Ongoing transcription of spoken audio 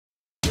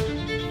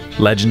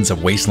Legends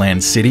of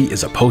Wasteland City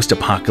is a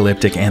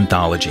post-apocalyptic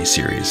anthology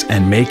series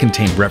and may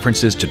contain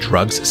references to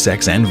drugs,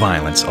 sex, and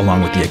violence,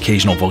 along with the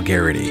occasional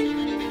vulgarity.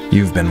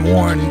 You've been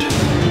warned.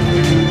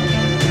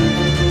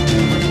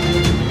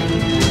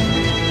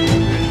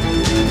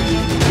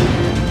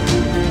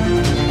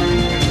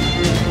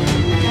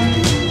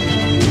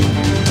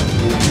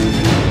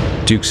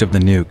 Dukes of the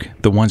Nuke,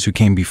 The Ones Who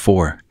Came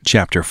Before,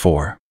 Chapter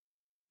 4.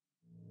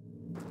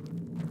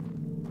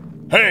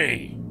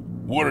 Hey!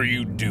 What are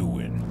you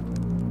doing?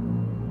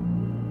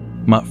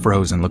 Mutt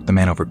froze and looked the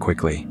man over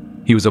quickly.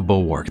 He was a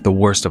Bulwark, the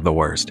worst of the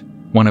worst,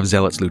 one of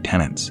Zealot's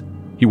lieutenants.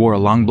 He wore a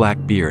long black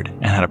beard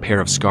and had a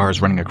pair of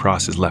scars running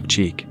across his left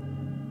cheek.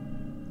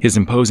 His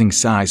imposing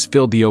size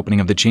filled the opening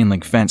of the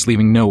chain-link fence,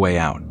 leaving no way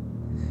out.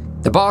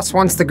 The boss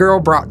wants the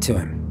girl brought to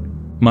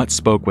him. Mutt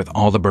spoke with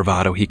all the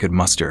bravado he could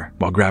muster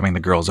while grabbing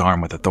the girl's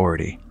arm with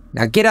authority.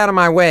 Now get out of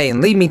my way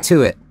and lead me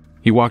to it.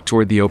 He walked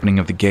toward the opening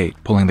of the gate,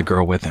 pulling the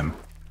girl with him.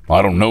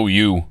 I don't know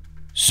you.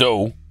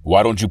 So,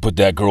 why don't you put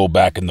that girl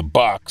back in the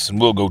box and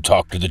we'll go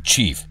talk to the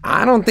chief?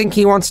 I don't think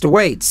he wants to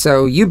wait,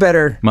 so you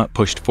better... Mutt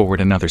pushed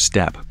forward another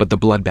step, but the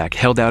bloodback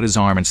held out his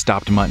arm and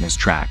stopped Mutt in his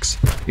tracks.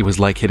 It was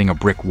like hitting a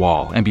brick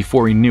wall, and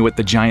before he knew it,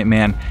 the giant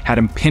man had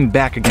him pinned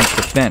back against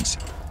the fence,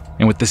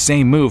 and with the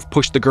same move,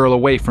 pushed the girl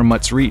away from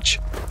Mutt's reach.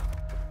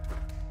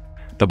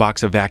 The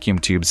box of vacuum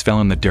tubes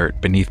fell in the dirt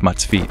beneath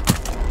Mutt's feet.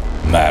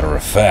 Matter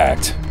of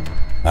fact,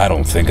 I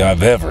don't think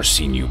I've ever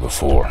seen you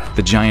before.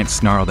 The giant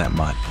snarled at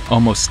Mutt,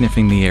 almost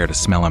sniffing the air to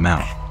smell him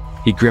out.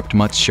 He gripped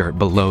Mutt's shirt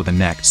below the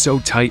neck, so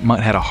tight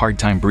Mutt had a hard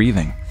time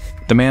breathing.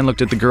 The man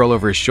looked at the girl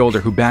over his shoulder,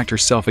 who backed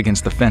herself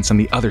against the fence on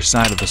the other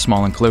side of the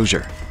small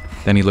enclosure.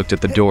 Then he looked at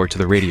the door to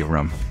the radio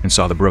room and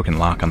saw the broken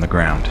lock on the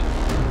ground.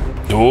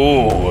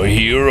 Oh, a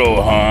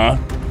hero, huh?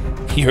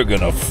 You're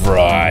gonna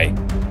fry.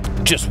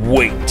 Just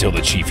wait till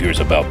the chief hears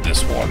about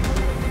this one.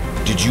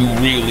 Did you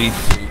really...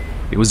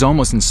 It was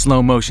almost in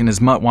slow motion as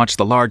Mutt watched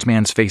the large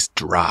man's face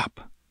drop,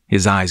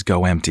 his eyes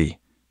go empty,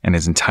 and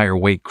his entire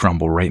weight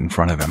crumble right in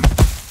front of him.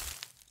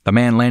 The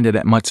man landed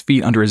at Mutt's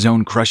feet under his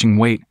own crushing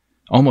weight,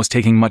 almost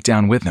taking Mutt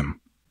down with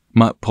him.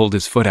 Mutt pulled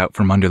his foot out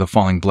from under the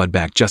falling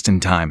bloodback just in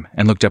time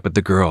and looked up at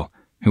the girl,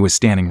 who was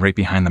standing right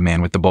behind the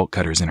man with the bolt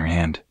cutters in her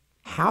hand.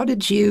 How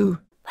did you...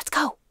 Let's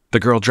go.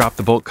 The girl dropped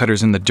the bolt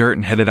cutters in the dirt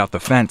and headed out the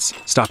fence,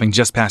 stopping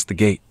just past the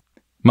gate.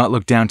 Mutt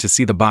looked down to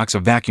see the box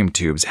of vacuum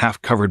tubes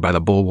half covered by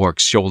the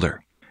Bulwark's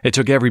shoulder. It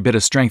took every bit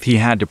of strength he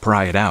had to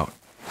pry it out.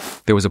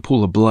 There was a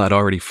pool of blood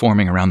already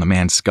forming around the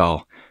man's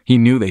skull. He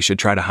knew they should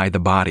try to hide the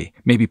body,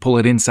 maybe pull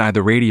it inside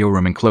the radio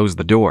room and close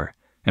the door,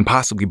 and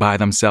possibly buy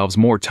themselves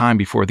more time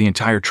before the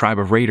entire tribe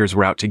of raiders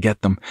were out to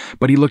get them.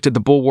 But he looked at the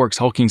Bulwark's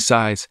hulking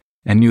size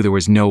and knew there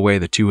was no way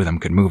the two of them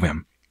could move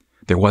him.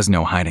 There was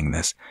no hiding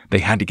this. They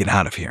had to get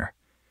out of here.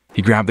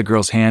 He grabbed the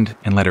girl's hand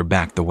and led her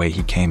back the way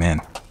he came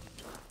in.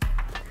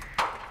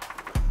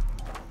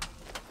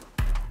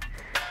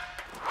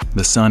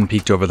 The sun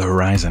peeked over the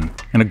horizon,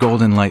 and a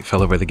golden light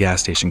fell over the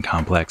gas station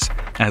complex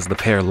as the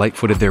pair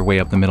light-footed their way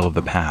up the middle of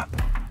the path,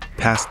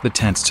 past the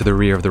tents to the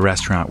rear of the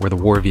restaurant where the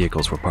war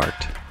vehicles were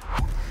parked.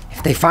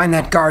 If they find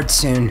that guard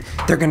soon,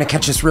 they're gonna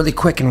catch us really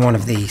quick in one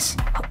of these.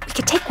 Oh, we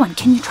could take one.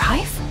 Can you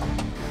drive?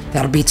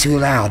 That'll be too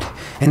loud,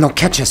 and they'll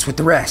catch us with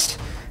the rest.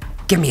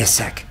 Give me a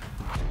sec.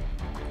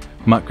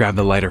 Mutt grabbed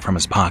the lighter from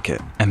his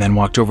pocket and then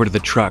walked over to the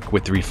truck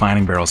with the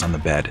refining barrels on the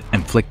bed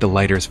and flicked the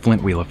lighter's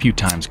flint wheel a few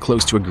times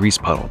close to a grease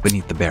puddle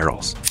beneath the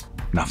barrels.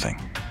 Nothing.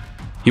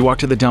 He walked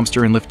to the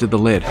dumpster and lifted the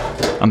lid.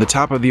 On the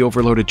top of the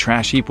overloaded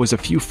trash heap was a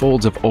few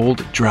folds of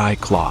old, dry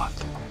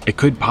cloth. It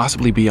could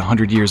possibly be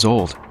 100 years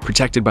old,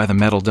 protected by the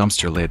metal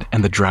dumpster lid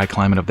and the dry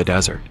climate of the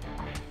desert.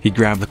 He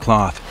grabbed the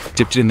cloth,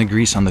 dipped it in the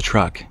grease on the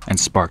truck, and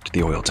sparked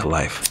the oil to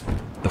life.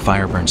 The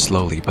fire burned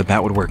slowly, but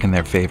that would work in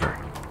their favor.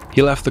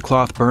 He left the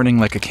cloth burning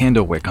like a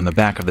candle wick on the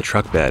back of the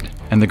truck bed,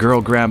 and the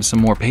girl grabbed some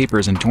more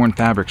papers and torn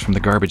fabrics from the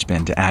garbage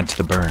bin to add to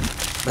the burn.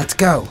 Let's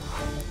go.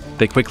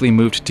 They quickly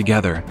moved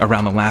together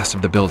around the last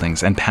of the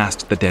buildings and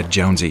past the dead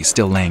Jonesy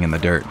still laying in the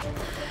dirt.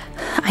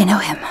 I know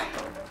him.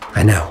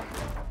 I know.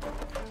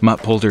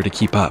 Mutt pulled her to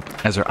keep up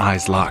as her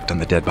eyes locked on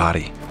the dead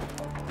body.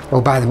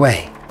 Oh, by the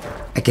way,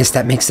 I guess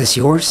that makes this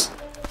yours?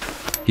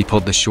 He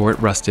pulled the short,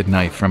 rusted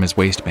knife from his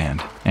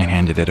waistband and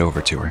handed it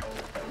over to her.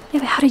 Yeah,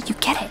 but how did you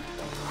get it?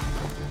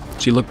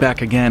 She looked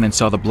back again and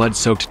saw the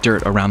blood-soaked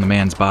dirt around the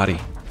man's body.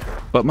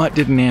 But Mutt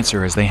didn't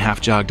answer as they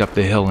half-jogged up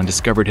the hill and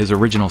discovered his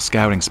original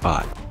scouting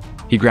spot.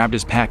 He grabbed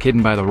his pack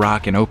hidden by the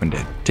rock and opened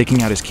it,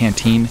 taking out his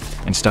canteen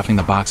and stuffing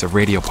the box of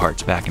radio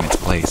parts back in its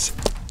place.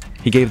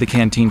 He gave the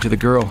canteen to the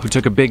girl, who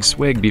took a big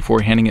swig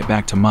before handing it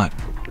back to Mutt.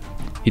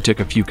 He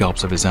took a few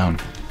gulps of his own.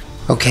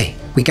 Okay,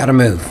 we gotta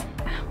move.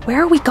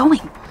 Where are we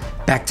going?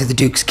 Back to the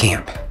Duke's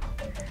camp.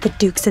 The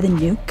Dukes of the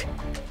Nuke?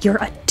 You're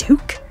a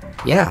Duke?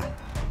 Yeah.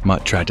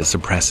 Mutt tried to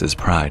suppress his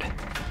pride.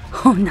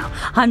 Oh no,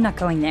 I'm not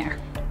going there.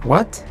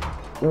 What?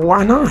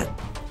 Why not?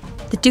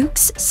 The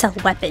Dukes sell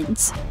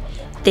weapons.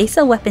 They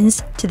sell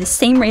weapons to the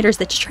same raiders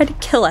that tried to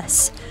kill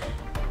us.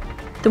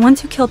 The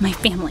ones who killed my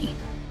family.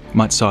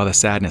 Mutt saw the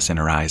sadness in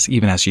her eyes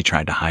even as she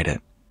tried to hide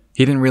it.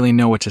 He didn't really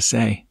know what to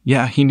say.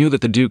 Yeah, he knew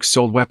that the Dukes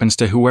sold weapons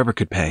to whoever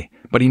could pay,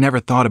 but he never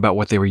thought about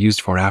what they were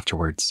used for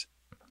afterwards.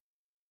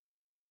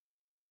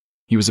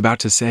 He was about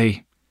to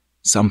say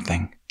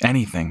something,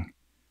 anything,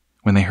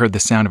 when they heard the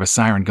sound of a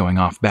siren going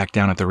off back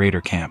down at the raider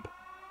camp.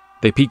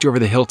 They peeked over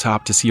the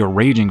hilltop to see a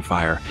raging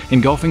fire,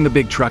 engulfing the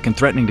big truck and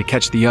threatening to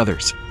catch the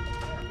others.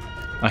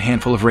 A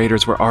handful of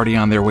raiders were already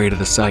on their way to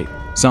the site,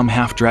 some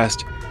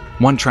half-dressed,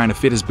 one trying to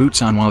fit his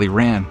boots on while he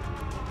ran.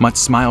 Mutt's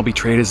smile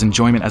betrayed his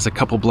enjoyment as a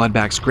couple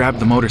bloodbacks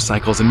grabbed the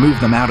motorcycles and moved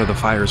them out of the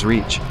fire's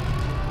reach.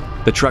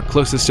 The truck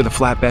closest to the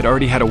flatbed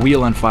already had a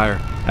wheel on fire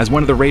as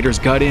one of the raiders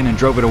got in and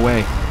drove it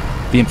away.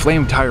 The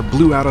inflamed tire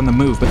blew out on the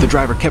move, but the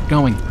driver kept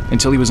going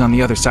until he was on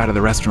the other side of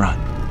the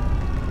restaurant.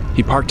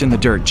 He parked in the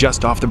dirt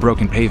just off the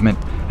broken pavement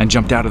and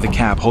jumped out of the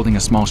cab holding a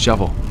small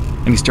shovel,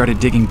 and he started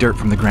digging dirt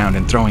from the ground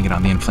and throwing it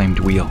on the inflamed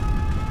wheel.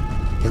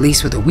 At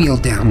least with the wheel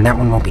down, that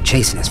one won't be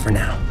chasing us for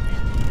now.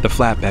 The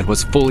flatbed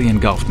was fully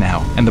engulfed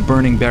now, and the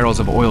burning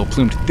barrels of oil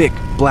plumed thick,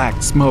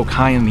 black smoke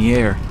high in the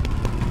air.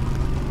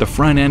 The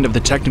front end of the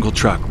technical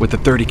truck with the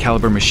 .30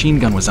 caliber machine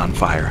gun was on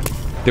fire.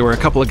 There were a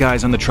couple of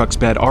guys on the truck's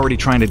bed already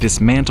trying to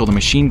dismantle the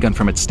machine gun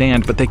from its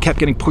stand, but they kept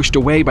getting pushed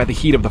away by the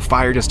heat of the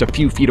fire just a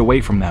few feet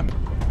away from them.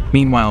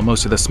 Meanwhile,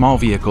 most of the small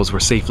vehicles were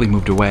safely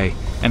moved away,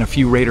 and a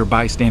few raider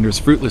bystanders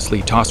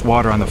fruitlessly tossed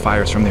water on the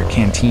fires from their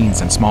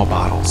canteens and small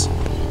bottles.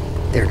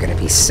 They're gonna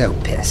be so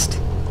pissed.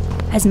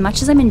 As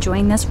much as I'm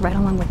enjoying this right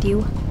along with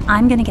you,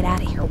 I'm gonna get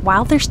out of here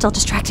while they're still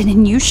distracted,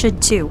 and you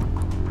should too.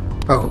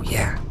 Oh,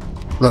 yeah.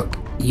 Look,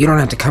 you don't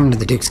have to come to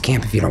the Duke's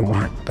camp if you don't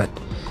want, but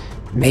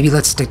maybe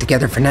let's stick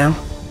together for now?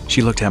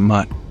 She looked at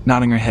Mutt,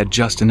 nodding her head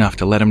just enough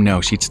to let him know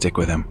she'd stick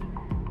with him.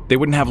 They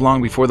wouldn't have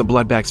long before the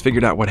bloodbacks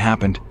figured out what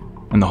happened,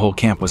 and the whole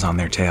camp was on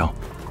their tail.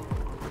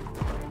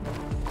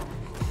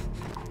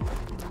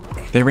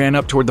 They ran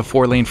up toward the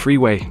 4-lane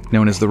freeway,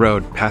 known as the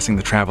road, passing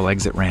the travel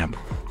exit ramp.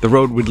 The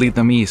road would lead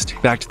them east,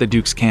 back to the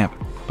Duke's camp,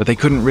 but they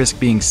couldn't risk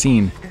being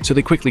seen, so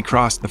they quickly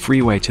crossed the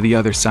freeway to the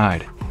other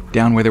side,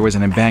 down where there was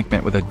an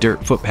embankment with a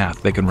dirt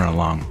footpath they could run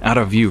along, out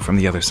of view from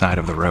the other side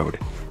of the road.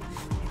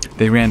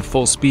 They ran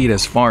full speed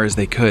as far as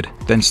they could,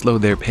 then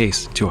slowed their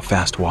pace to a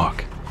fast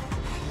walk.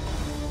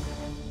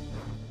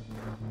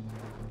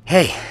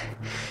 Hey,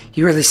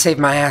 you really saved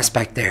my ass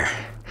back there.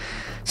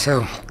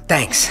 So,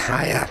 thanks.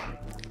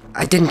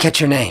 I didn't catch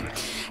your name.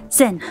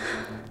 Zen.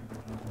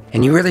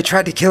 And you really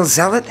tried to kill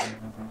Zealot?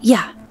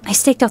 Yeah, I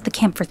staked out the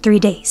camp for 3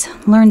 days,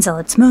 learned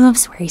Zealot's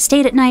moves, where he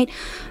stayed at night.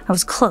 I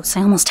was close,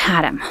 I almost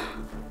had him.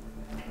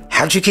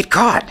 How'd you get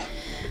caught?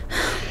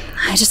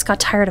 I just got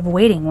tired of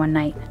waiting one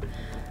night.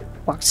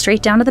 Walked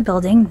straight down to the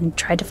building and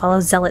tried to follow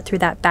Zealot through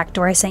that back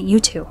door I sent you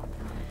to.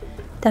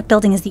 That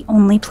building is the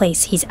only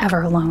place he's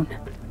ever alone.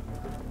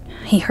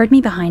 He heard me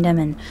behind him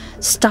and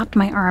stopped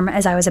my arm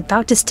as I was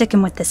about to stick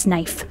him with this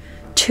knife.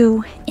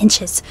 2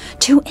 inches.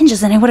 2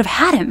 inches and I would have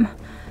had him.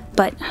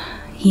 But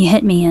he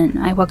hit me and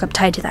I woke up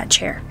tied to that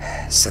chair.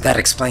 So that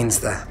explains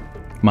the...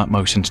 Mutt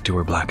motioned to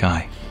her black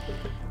eye.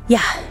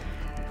 Yeah.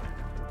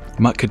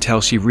 Mutt could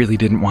tell she really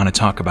didn't want to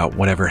talk about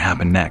whatever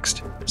happened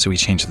next, so he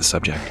changed the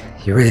subject.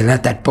 You really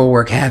let that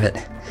Bulwark have it.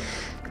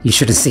 You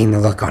should have seen the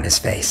look on his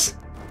face.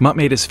 Mutt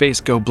made his face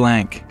go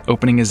blank,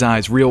 opening his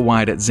eyes real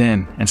wide at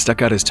Zen and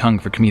stuck out his tongue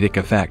for comedic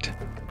effect.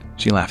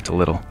 She laughed a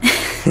little.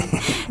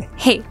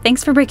 Hey,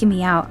 thanks for breaking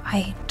me out.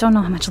 I don't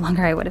know how much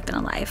longer I would have been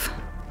alive.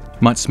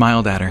 Mutt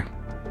smiled at her,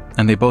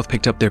 and they both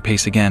picked up their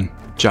pace again,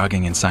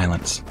 jogging in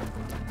silence.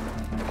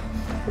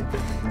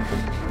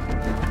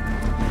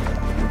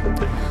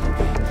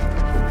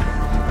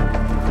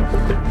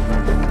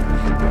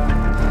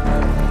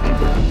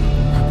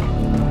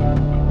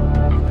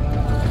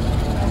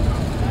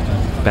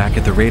 Back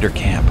at the raider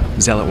camp,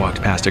 Zealot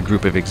walked past a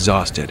group of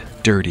exhausted,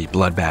 dirty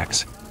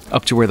bloodbacks,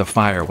 up to where the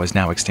fire was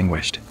now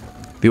extinguished.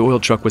 The oil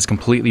truck was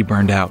completely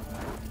burned out,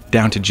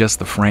 down to just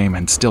the frame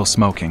and still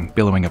smoking,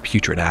 billowing a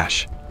putrid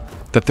ash.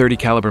 The .30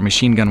 caliber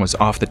machine gun was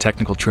off the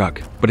technical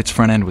truck, but its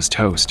front end was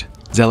toast.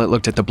 Zealot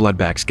looked at the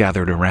bloodbacks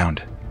gathered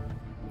around.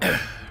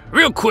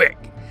 Real quick,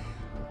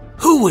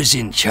 who was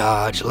in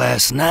charge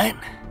last night?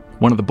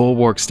 One of the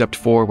Bulwarks stepped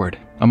forward,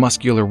 a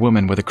muscular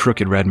woman with a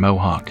crooked red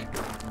mohawk.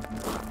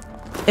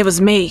 It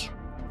was me.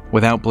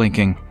 Without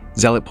blinking,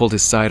 Zealot pulled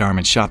his sidearm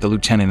and shot the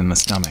lieutenant in the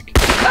stomach.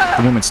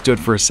 The woman stood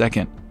for a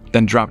second,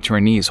 then dropped to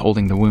her knees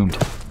holding the wound.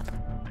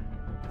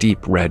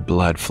 Deep red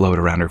blood flowed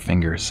around her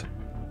fingers.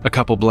 A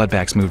couple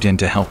bloodbacks moved in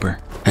to help her.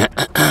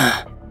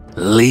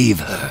 Leave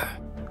her.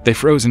 They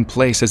froze in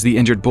place as the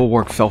injured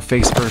Bulwark fell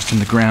face first in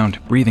the ground,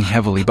 breathing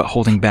heavily but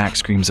holding back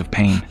screams of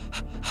pain.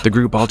 The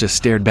group all just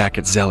stared back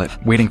at Zealot,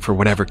 waiting for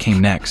whatever came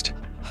next.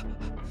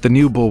 The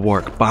new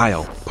Bulwark,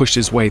 Bile, pushed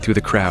his way through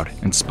the crowd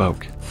and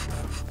spoke.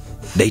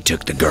 They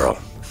took the girl,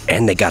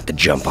 and they got the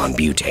jump on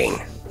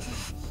butane.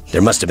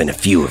 There must have been a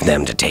few of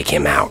them to take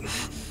him out.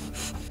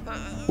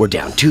 We're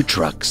down 2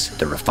 trucks,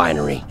 the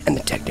refinery and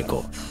the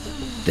technical.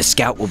 The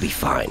scout will be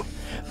fine,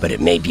 but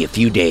it may be a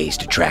few days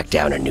to track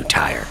down a new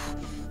tire.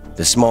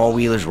 The small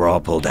wheelers were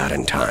all pulled out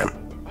in time.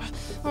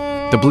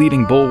 The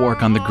bleeding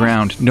Bulwark on the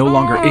ground, no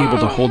longer able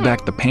to hold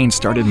back the pain,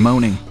 started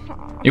moaning.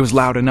 It was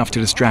loud enough to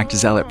distract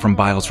Zealot from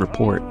Bile's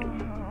report.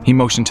 He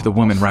motioned to the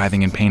woman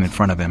writhing in pain in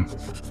front of him.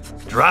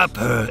 Drop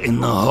her in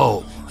the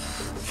hole.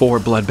 4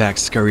 bloodbacks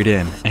scurried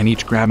in, and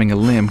each grabbing a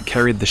limb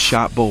carried the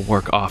shot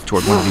Bulwark off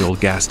toward one of the old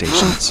gas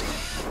stations.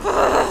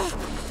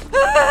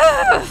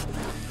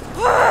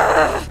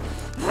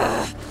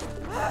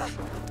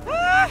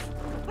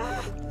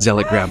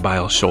 Zealot grabbed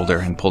Bile's shoulder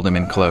and pulled him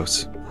in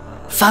close.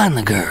 Find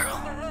the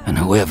girl, and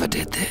whoever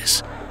did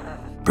this,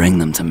 bring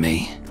them to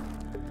me.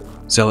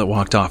 Zealot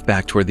walked off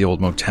back toward the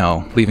old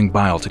motel, leaving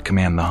Bile to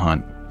command the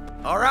hunt.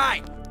 All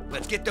right,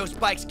 let's get those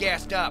bikes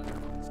gassed up.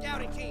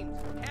 Scouting teams,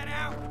 head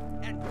out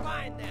and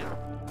find them.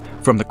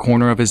 From the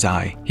corner of his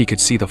eye, he could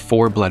see the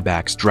 4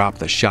 bloodbacks drop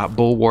the shot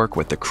Bulwark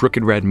with the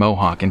crooked red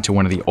Mohawk into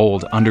one of the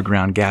old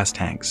underground gas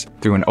tanks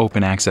through an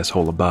open access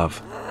hole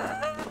above.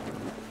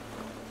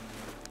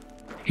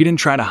 He didn't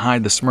try to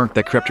hide the smirk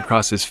that crept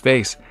across his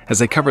face as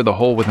they covered the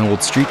hole with an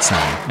old street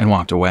sign and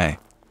walked away.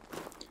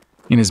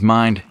 In his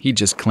mind, he'd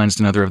just cleansed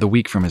another of the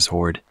weak from his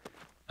horde,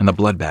 and the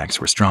bloodbacks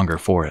were stronger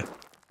for it.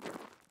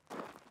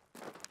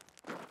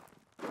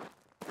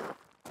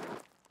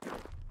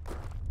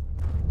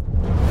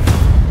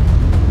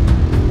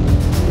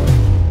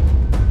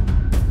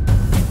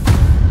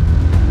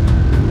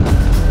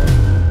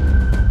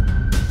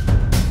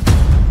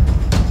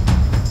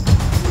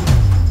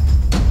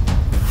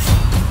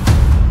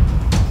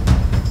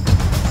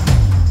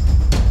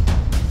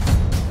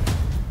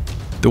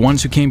 The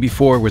Ones Who Came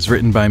Before was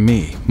written by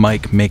me,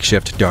 Mike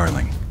Makeshift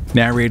Darling.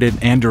 Narrated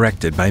and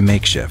directed by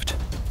Makeshift.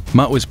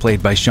 Mutt was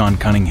played by Sean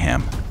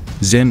Cunningham.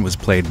 Zinn was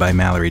played by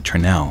Mallory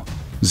Trunnel.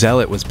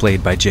 Zealot was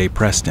played by Jay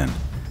Preston.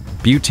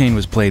 Butane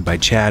was played by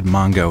Chad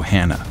Mongo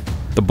Hanna.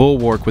 The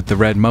Bulwark with the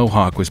red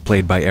Mohawk was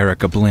played by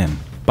Erica Blinn.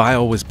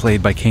 Bile was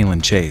played by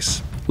Kalen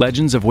Chase.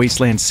 Legends of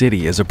Wasteland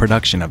City is a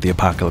production of the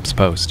Apocalypse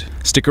Post.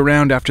 Stick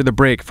around after the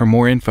break for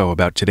more info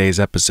about today's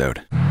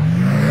episode.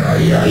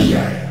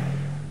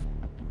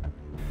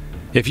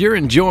 If you're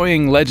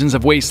enjoying Legends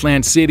of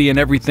Wasteland City and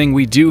everything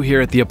we do here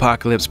at the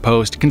Apocalypse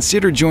Post,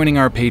 consider joining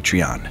our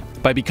Patreon.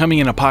 By becoming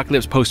an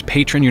Apocalypse Post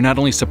patron, you're not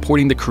only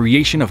supporting the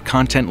creation of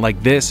content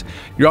like this,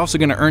 you're also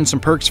going to earn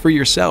some perks for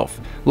yourself,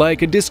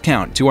 like a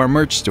discount to our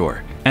merch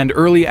store and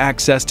early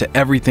access to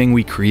everything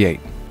we create.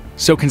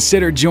 So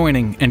consider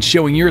joining and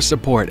showing your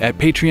support at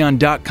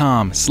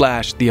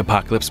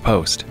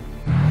patreon.com/theapocalypsepost.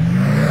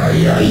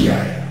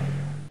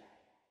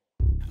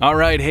 All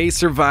right, hey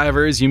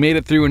survivors, you made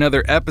it through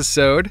another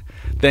episode.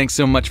 Thanks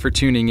so much for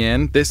tuning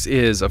in. This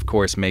is, of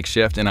course,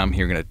 Makeshift, and I'm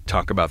here going to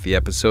talk about the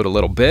episode a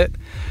little bit.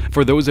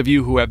 For those of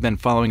you who have been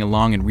following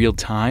along in real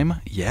time,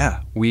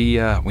 yeah, we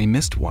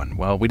missed one.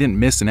 Well, we didn't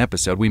miss an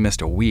episode, we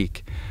missed a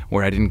week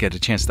where I didn't get a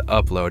chance to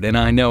upload, and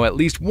I know at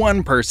least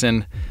one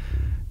person,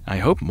 I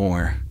hope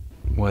more,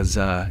 was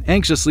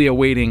anxiously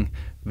awaiting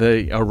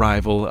the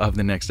arrival of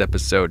the next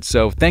episode.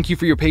 So thank you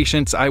for your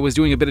patience. I was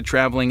doing a bit of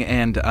traveling,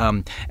 and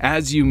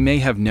as you may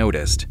have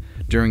noticed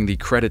during the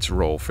credits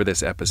roll for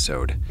this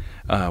episode,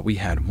 we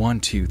had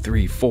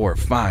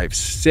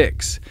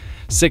 6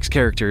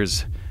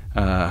 characters,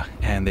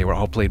 and they were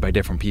all played by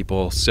different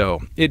people. So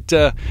it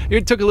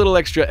took a little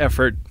extra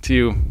effort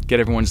to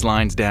get everyone's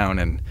lines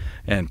down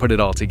and put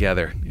it all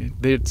together.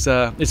 It's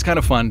kind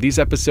of fun. These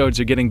episodes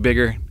are getting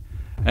bigger.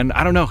 And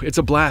I don't know, it's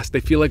a blast. They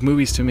feel like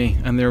movies to me,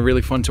 and they're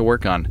really fun to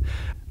work on.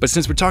 But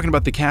since we're talking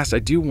about the cast, I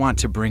do want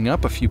to bring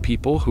up a few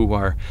people who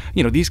are,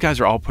 these guys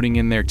are all putting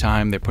in their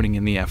time, they're putting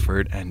in the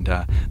effort, and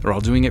they're all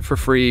doing it for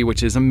free,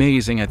 which is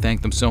amazing. I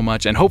thank them so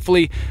much. And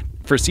hopefully,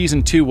 for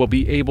Season 2, we'll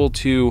be able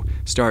to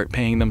start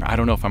paying them. I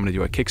don't know if I'm going to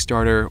do a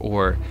Kickstarter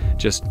or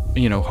just,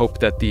 hope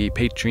that the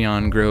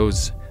Patreon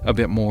grows a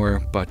bit more.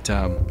 But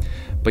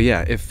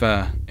yeah, if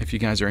you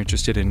guys are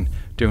interested in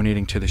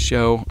donating to the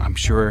show, I'm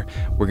sure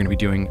we're going to be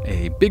doing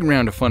a big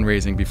round of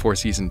fundraising before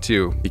Season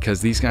 2 because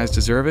these guys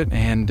deserve it,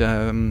 and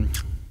I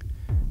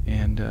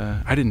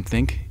didn't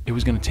think it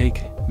was going to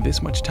take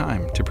this much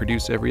time to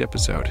produce every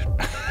episode.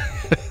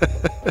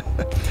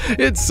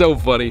 It's so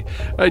funny.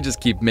 I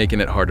just keep making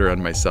it harder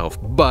on myself,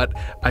 but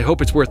I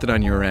hope it's worth it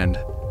on your end.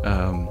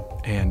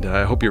 And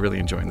I hope you're really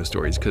enjoying the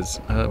stories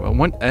because,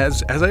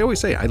 as I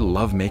always say, I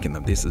love making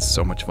them. This is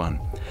so much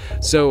fun.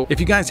 So if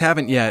you guys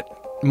haven't yet,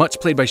 Mutt's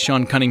played by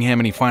Sean Cunningham,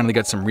 and he finally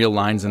got some real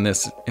lines in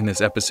this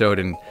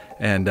episode.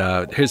 And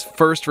his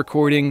first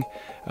recording,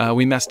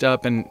 we messed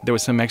up, and there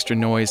was some extra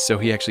noise, so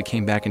he actually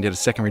came back and did a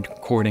second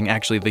recording.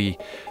 Actually, the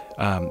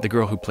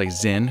girl who plays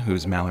Zinn,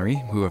 who's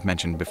Mallory, who I've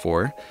mentioned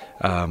before,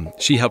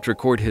 she helped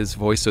record his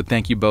voice, so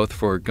thank you both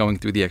for going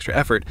through the extra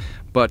effort.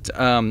 But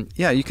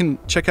yeah, you can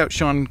check out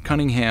Sean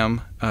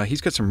Cunningham.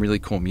 He's got some really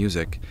cool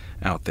music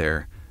out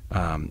there.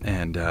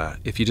 And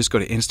if you just go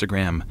to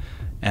Instagram,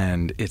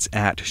 and it's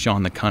at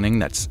Sean the Cunning,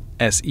 that's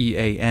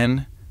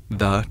SEAN,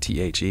 the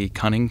THE,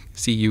 Cunning,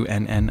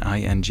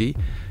 CUNNING.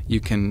 You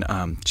can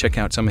check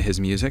out some of his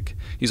music.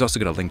 He's also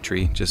got a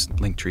Linktree, just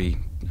Linktree.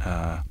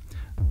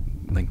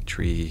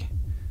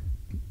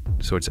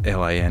 So it's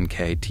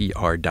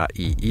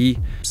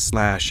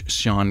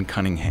linktr.ee/Sean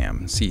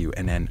Cunningham,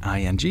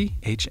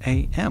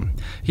 Cunningham.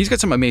 He's got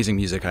some amazing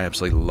music. I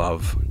absolutely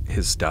love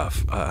his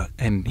stuff.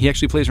 And he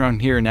actually plays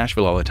around here in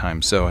Nashville all the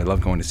time, so I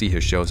love going to see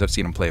his shows. I've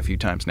seen him play a few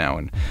times now,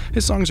 and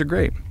his songs are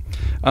great.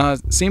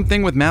 Same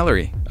thing with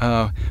Mallory.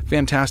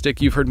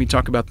 Fantastic. You've heard me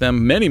talk about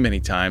them many, many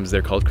times.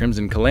 They're called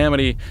Crimson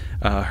Calamity.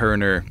 Her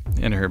and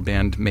her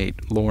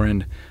bandmate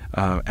Lauren.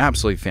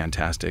 Absolutely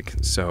fantastic.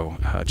 So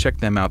check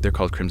them out. They're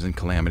called Crimson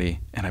Calamity,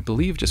 and I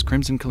believe just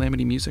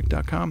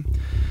crimsoncalamitymusic.com.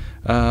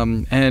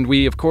 And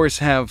we, of course,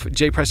 have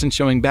Jay Preston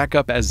showing back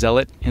up as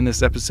Zealot in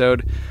this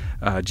episode.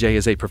 Jay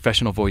is a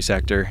professional voice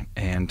actor,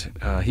 and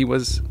him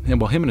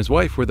and his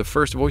wife were the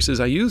first voices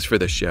I used for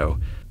this show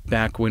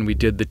back when we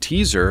did the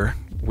teaser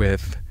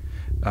with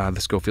the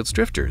Schofield's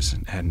Drifters.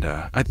 And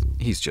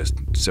he's just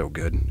so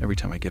good. Every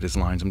time I get his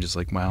lines, I'm just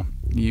like, wow,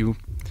 you're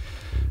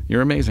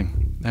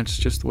amazing. That's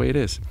just the way it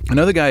is.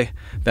 Another guy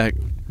that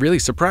really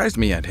surprised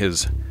me at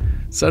his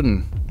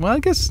sudden, well, I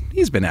guess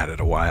he's been at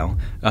it a while,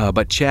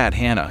 but Chad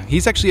Hanna.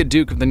 He's actually a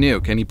Duke of the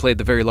Nuke, and he played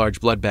the very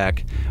large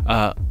bloodback,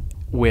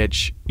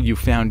 which you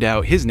found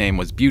out his name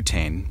was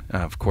Butane.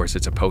 Of course,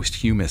 it's a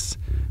posthumous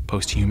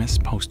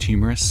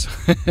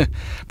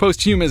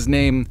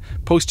name,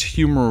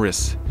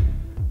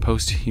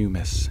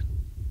 posthumous.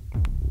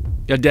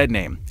 A dead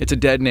name. It's a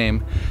dead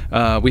name.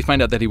 We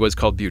find out that he was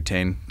called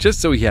Butane,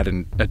 just so he had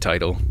a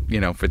title,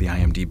 for the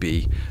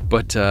IMDb.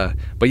 But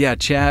yeah,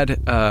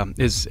 Chad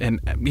he's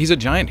a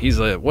giant. He's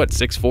 6'4",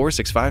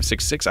 6'5",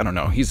 6'6". I don't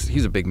know.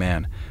 He's a big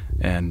man,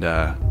 and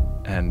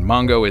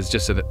Mongo is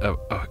just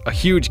a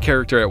huge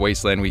character at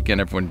Wasteland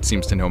Weekend. Everyone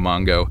seems to know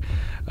Mongo,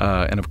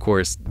 and of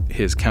course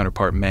his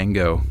counterpart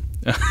Mango.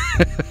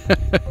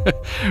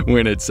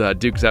 When it's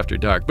Dukes After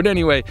Dark. But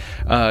anyway,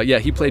 yeah,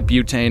 he played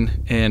Butane,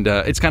 and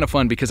it's kind of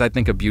fun because I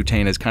think of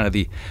Butane as kind of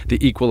the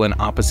equal and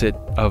opposite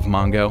of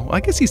Mongo. Well, I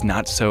guess he's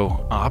not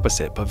so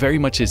opposite, but very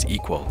much his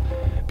equal,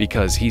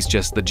 because he's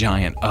just the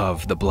giant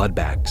of the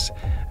bloodbacks.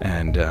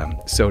 And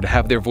so to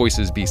have their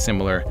voices be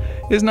similar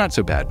is not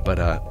so bad. But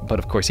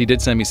of course, he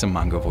did send me some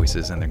Mongo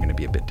voices, and they're going to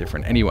be a bit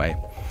different anyway.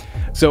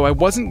 So I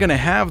wasn't going to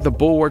have the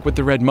Bulwark with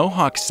the red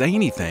mohawk say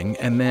anything,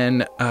 and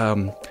then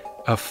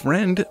a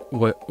friend,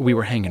 we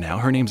were hanging out.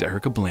 Her name's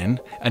Erica Blinn,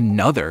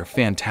 another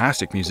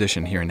fantastic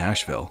musician here in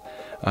Nashville.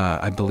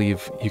 I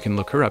believe you can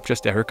look her up,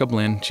 just Erica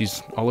Blinn.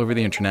 She's all over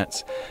the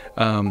internets.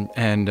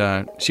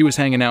 And she was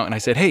hanging out, and I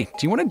said, hey, do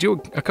you want to do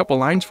a couple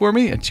lines for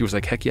me? And she was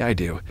like, heck yeah, I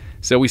do.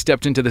 So we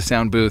stepped into the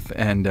sound booth,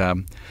 and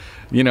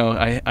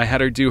I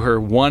had her do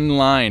her one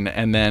line,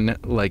 and then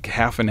like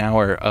half an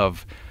hour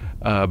of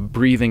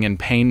breathing and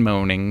pain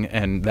moaning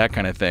and that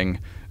kind of thing.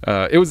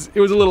 It was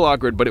a little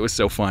awkward, but it was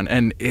so fun,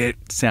 and it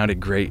sounded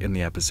great in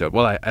the episode.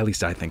 Well, at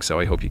least I think so.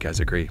 I hope you guys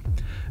agree.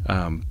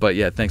 But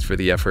yeah, thanks for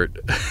the effort,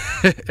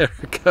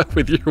 Erica,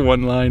 with your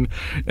one line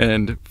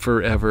and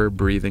forever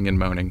breathing and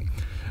moaning.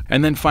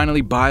 And then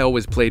finally, Bile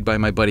was played by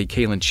my buddy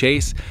Kalen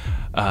Chase.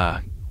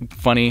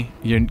 Funny,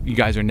 you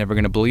guys are never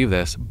going to believe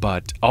this,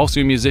 but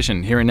also a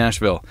musician here in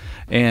Nashville.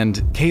 And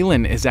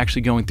Kalen is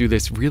actually going through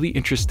this really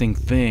interesting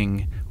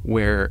thing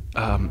where,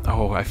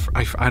 I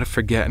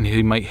forget, and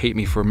he might hate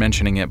me for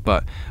mentioning it,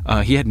 but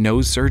he had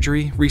nose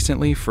surgery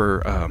recently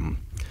for, I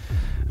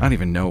don't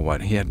even know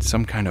what. He had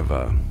some kind of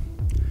a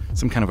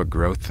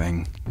growth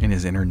thing in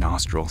his inner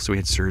nostril, so he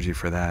had surgery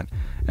for that.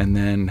 And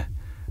then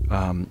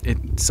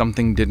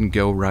something didn't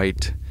go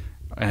right.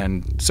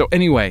 And so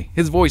anyway,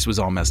 his voice was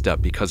all messed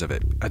up because of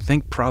it. I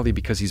think probably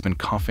because he's been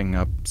coughing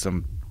up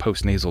some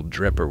post-nasal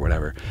drip or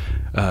whatever.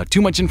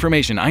 Too much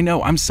information. I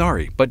know, I'm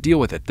sorry, but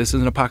deal with it. This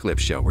is an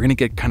apocalypse show. We're going to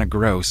get kind of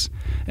gross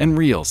and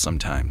real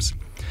sometimes.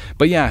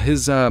 But yeah,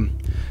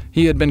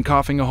 he had been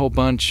coughing a whole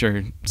bunch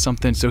or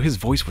something, so his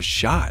voice was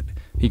shot.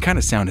 He kind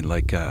of sounded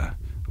like a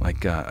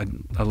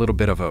little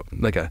bit of a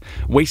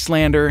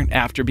wastelander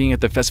after being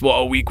at the festival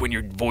all week when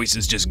your voice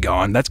is just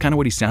gone. That's kind of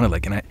what he sounded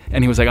like.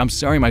 And he was like, I'm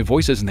sorry, my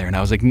voice isn't there. And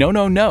I was like,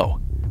 no,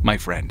 my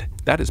friend,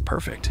 that is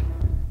perfect,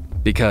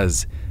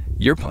 because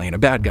you're playing a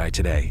bad guy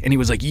today. And he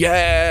was like,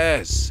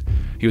 yes.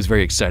 He was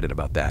very excited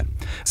about that.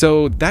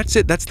 So that's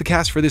it. That's the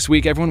cast for this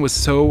week. Everyone was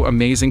so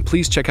amazing.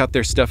 Please check out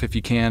their stuff if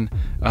you can.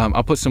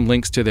 I'll put some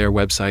links to their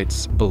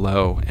websites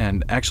below.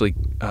 And actually,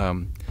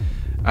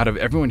 out of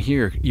everyone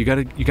here, you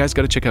guys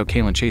got to check out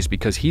Kalen Chase,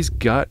 because he's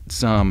got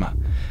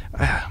some,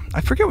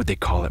 I forget what they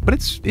call it, but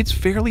it's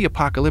fairly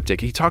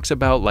apocalyptic. He talks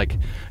about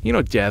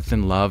death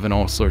and love and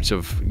all sorts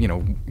of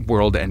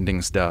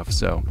world-ending stuff.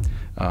 So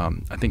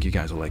I think you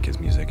guys will like his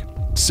music.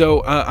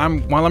 So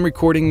while I'm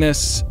recording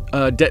this,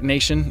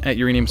 Detonation at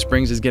Uranium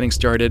Springs is getting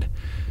started,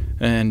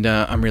 and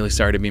I'm really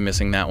sorry to be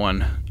missing that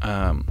one.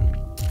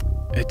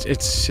 It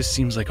just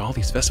seems like all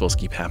these festivals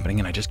keep happening,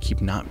 and I just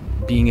keep not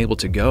being able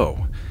to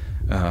go.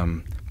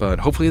 But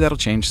hopefully that'll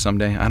change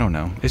someday. I don't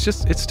know.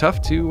 It's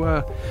tough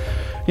to,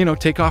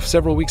 take off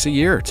several weeks a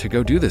year to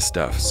go do this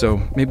stuff.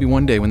 So maybe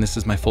one day when this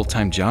is my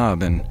full-time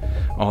job and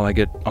all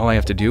I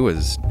have to do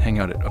is hang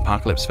out at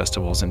apocalypse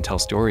festivals and tell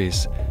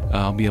stories,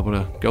 I'll be able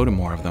to go to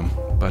more of them.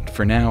 But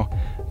for now,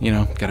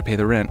 gotta pay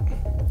the rent.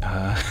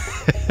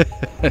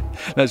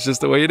 That's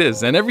just the way it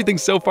is. And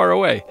everything's so far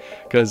away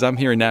because I'm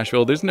here in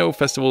Nashville. There's no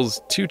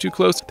festivals too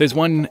close. There's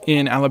one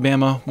in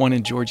Alabama, one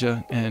in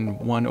Georgia, and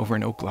one over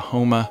in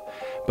Oklahoma.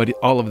 But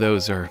all of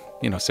those are,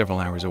 several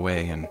hours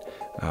away. And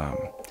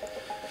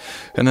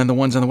then the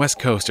ones on the West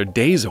Coast are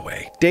days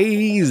away.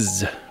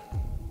 Days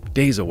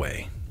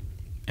away.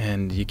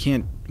 And you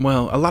can't,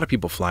 well, a lot of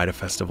people fly to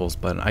festivals,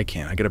 but I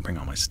can't. I got to bring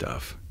all my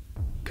stuff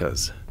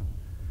because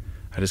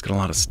I just got a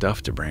lot of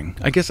stuff to bring.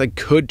 I guess I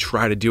could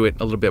try to do it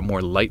a little bit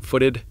more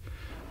light-footed,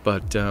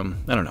 but I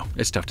don't know.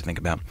 It's tough to think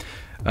about.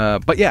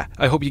 But yeah,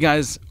 I hope you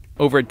guys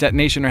over at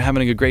Detonation are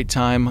having a great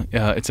time.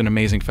 It's an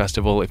amazing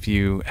festival. If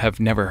you have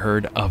never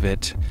heard of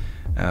it,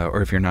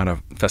 or if you're not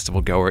a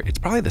festival goer, it's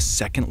probably the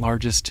second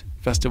largest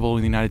festival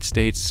in the United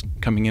States,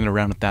 coming in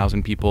around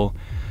 1,000 people.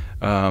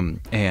 And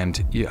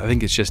I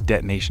think it's just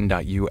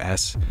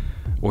detonation.us,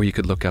 or you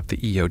could look up the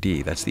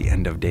EOD. That's the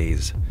end of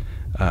days.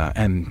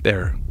 And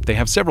they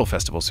have several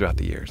festivals throughout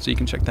the year, so you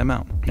can check them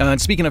out. And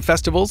speaking of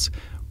festivals,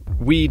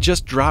 we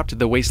just dropped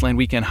the Wasteland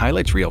Weekend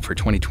highlights reel for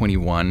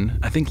 2021,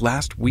 I think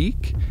last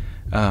week.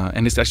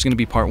 And it's actually going to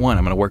be part 1.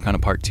 I'm going to work on a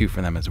part 2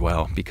 for them as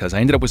well, because I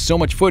ended up with so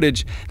much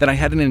footage that I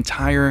had an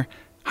entire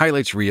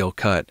highlights reel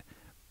cut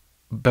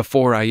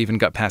before I even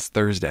got past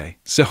Thursday.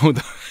 So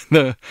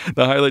the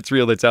highlights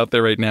reel that's out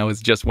there right now is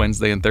just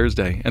Wednesday and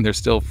Thursday, and there's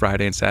still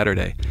Friday and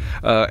Saturday.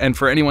 And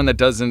for anyone that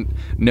doesn't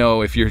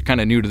know, if you're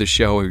kind of new to the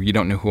show or you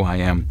don't know who I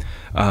am,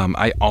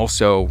 I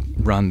also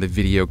run the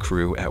video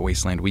crew at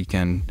Wasteland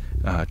Weekend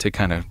to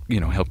kind of,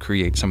 help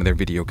create some of their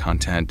video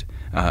content.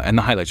 And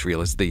the highlights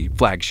reel is the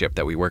flagship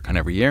that we work on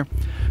every year.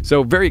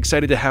 So very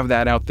excited to have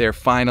that out there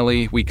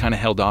finally. We kind of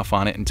held off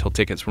on it until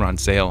tickets were on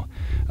sale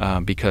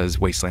because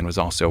Wasteland was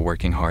also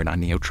working hard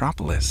on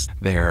Neotropolis,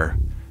 their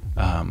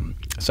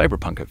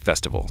cyberpunk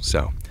festival.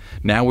 So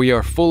now we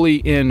are fully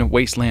in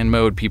Wasteland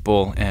mode,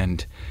 people,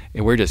 and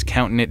we're just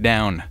counting it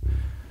down.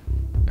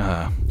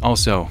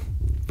 Also,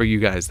 for you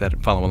guys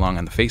that follow along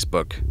on the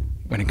Facebook,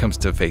 when it comes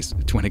to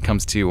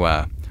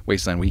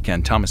Wasteland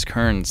Weekend, Thomas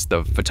Kearns,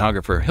 the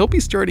photographer, he'll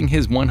be starting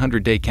his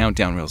 100-day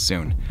countdown real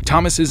soon.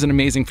 Thomas is an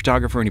amazing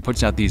photographer, and he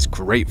puts out these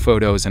great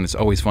photos, and it's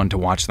always fun to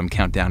watch them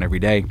count down every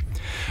day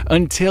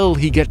until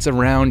he gets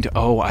around,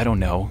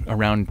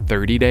 around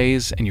 30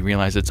 days, and you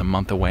realize it's a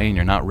month away and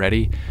you're not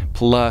ready.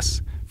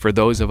 Plus, for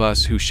those of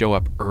us who show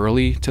up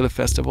early to the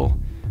festival,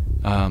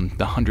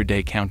 the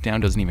 100-day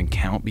countdown doesn't even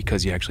count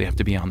because you actually have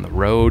to be on the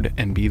road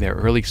and be there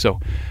early. So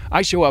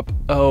I show up,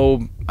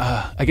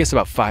 I guess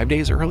about 5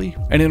 days early.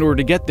 And in order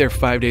to get there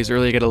 5 days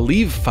early, I got to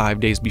leave 5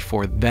 days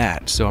before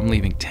that. So I'm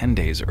leaving 10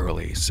 days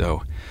early.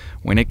 So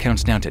when it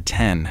counts down to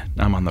 10,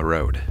 I'm on the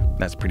road.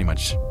 That's pretty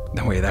much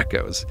the way that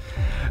goes.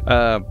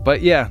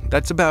 But yeah,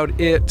 that's about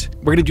it.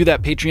 We're going to do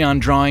that Patreon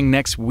drawing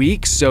next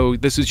week. So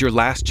this is your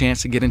last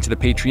chance to get into the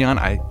Patreon.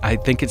 I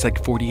think it's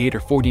like 48 or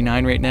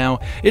 49 right now.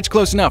 It's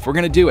close enough. We're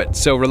going to do it.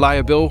 So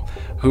Reliable,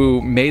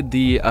 who made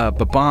the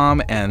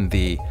bomb and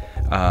the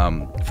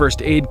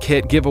first aid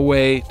kit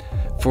giveaway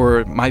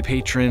for my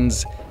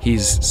patrons,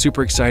 he's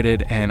super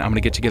excited, and I'm going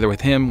to get together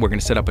with him. We're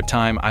going to set up a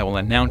time. I will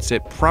announce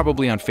it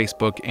probably on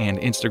Facebook and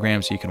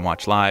Instagram so you can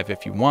watch live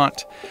if you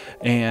want.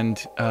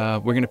 And we're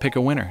going to pick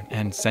a winner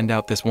and send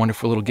out this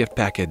wonderful little gift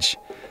package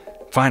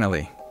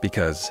finally,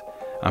 because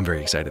I'm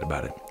very excited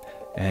about it.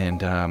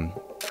 And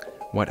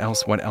what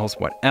else?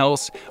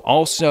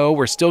 Also,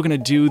 we're still going to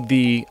do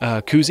the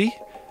koozie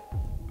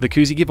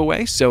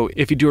giveaway. So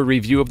if you do a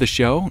review of the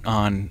show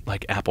on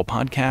like Apple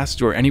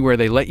Podcasts or anywhere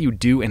they let you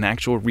do an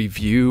actual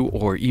review,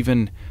 or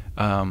even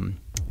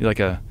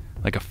like a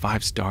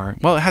 5-star,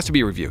 well, it has to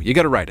be a review. You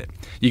got to write it.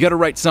 You got to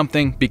write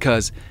something,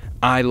 because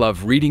I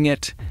love reading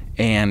it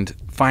and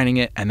finding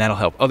it, and that'll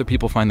help other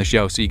people find the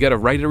show. So you got to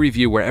write a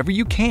review wherever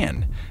you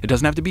can. It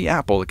doesn't have to be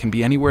Apple. It can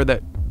be anywhere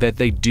that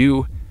they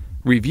do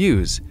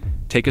reviews.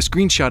 Take a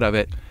screenshot of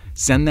it.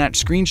 Send that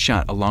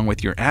screenshot along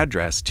with your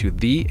address to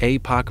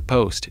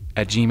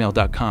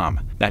theapocpost@gmail.com.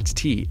 That's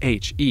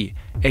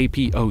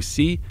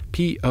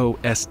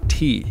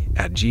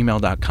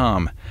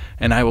theapocpost@gmail.com.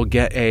 And I will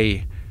get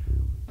a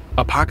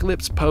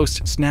Apocalypse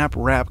Post Snap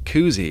Wrap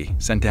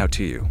koozie sent out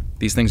to you.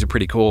 These things are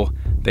pretty cool.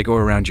 They go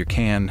around your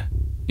can,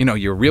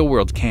 your real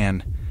world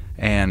can,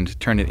 and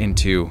turn it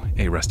into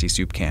a rusty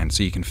soup can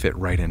so you can fit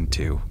right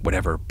into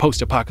whatever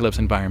post-apocalypse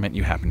environment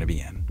you happen to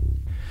be in.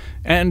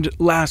 And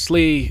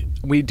lastly,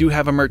 we do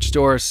have a merch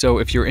store, so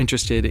if you're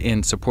interested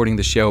in supporting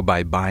the show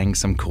by buying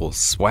some cool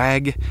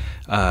swag,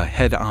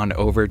 head on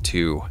over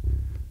to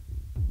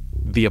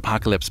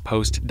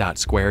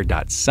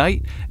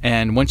theapocalypsepost.square.site,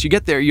 and once you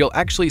get there, you'll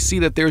actually see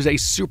that there's a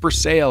super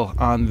sale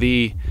on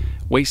the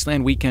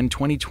Wasteland Weekend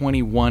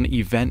 2021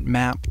 event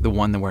map, the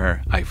one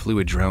where I flew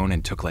a drone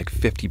and took like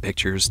 50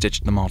 pictures,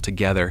 stitched them all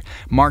together,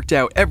 marked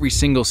out every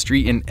single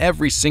street in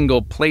every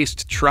single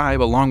placed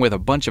tribe, along with a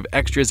bunch of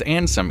extras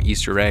and some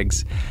Easter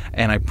eggs,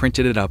 and I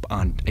printed it up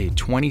on a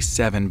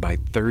 27 by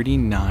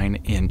 39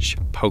 inch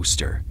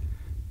poster.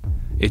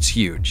 It's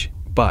huge,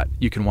 but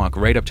you can walk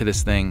right up to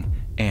this thing,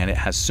 and it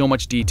has so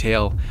much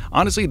detail.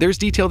 Honestly, there's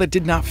detail that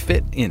did not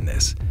fit in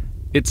this.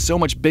 It's so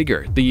much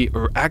bigger. The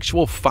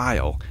actual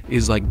file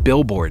is like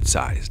billboard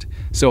sized.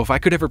 So if I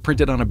could ever print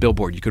it on a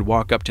billboard, you could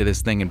walk up to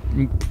this thing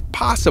and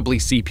possibly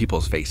see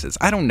people's faces.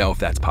 I don't know if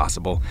that's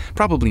possible.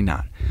 Probably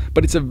not.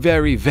 But it's a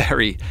very,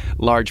 very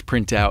large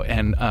printout,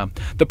 and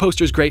the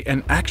poster's great.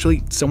 And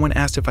actually, someone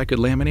asked if I could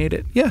laminate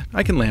it. Yeah,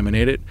 I can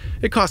laminate it.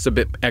 It costs a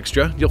bit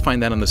extra. You'll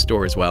find that on the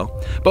store as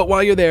well. But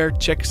while you're there,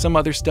 check some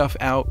other stuff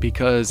out,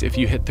 because if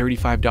you hit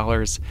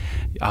 $35,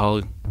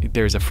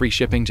 there's a free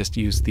shipping. Just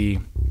use the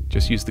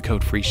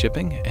code free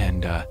shipping,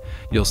 and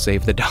you'll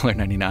save the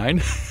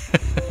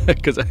 $1.99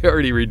 because I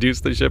already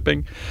reduced the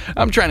shipping.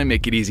 I'm trying to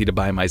make it easy to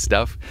buy my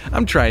stuff.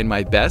 I'm trying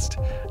my best.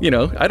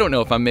 I don't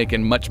know if I'm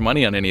making much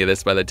money on any of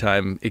this by the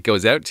time it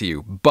goes out to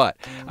you, but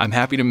I'm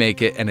happy to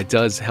make it, and it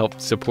does help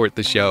support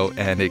the show,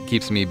 and it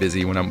keeps me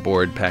busy when I'm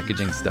bored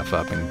packaging stuff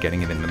up and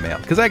getting it in the mail,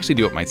 because I actually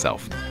do it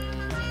myself,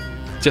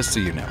 just so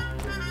you know.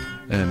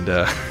 And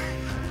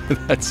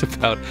that's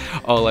about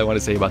all I want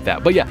to say about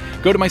that. But yeah,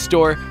 go to my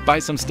store, buy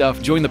some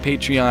stuff, join the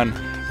Patreon,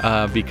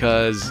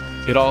 because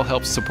it all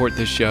helps support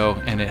this show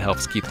and it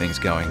helps keep things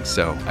going.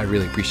 So I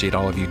really appreciate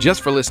all of you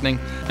just for listening.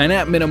 And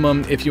at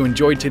minimum, if you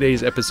enjoyed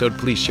today's episode,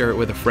 please share it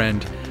with a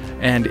friend.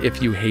 And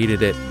if you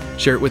hated it,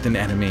 share it with an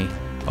enemy,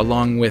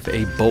 along with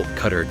a bolt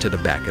cutter to the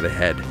back of the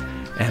head.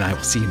 And I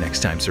will see you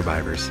next time,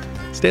 survivors.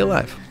 Stay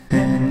alive.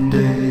 10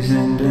 days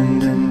and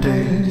days and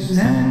days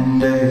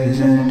and days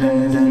and days.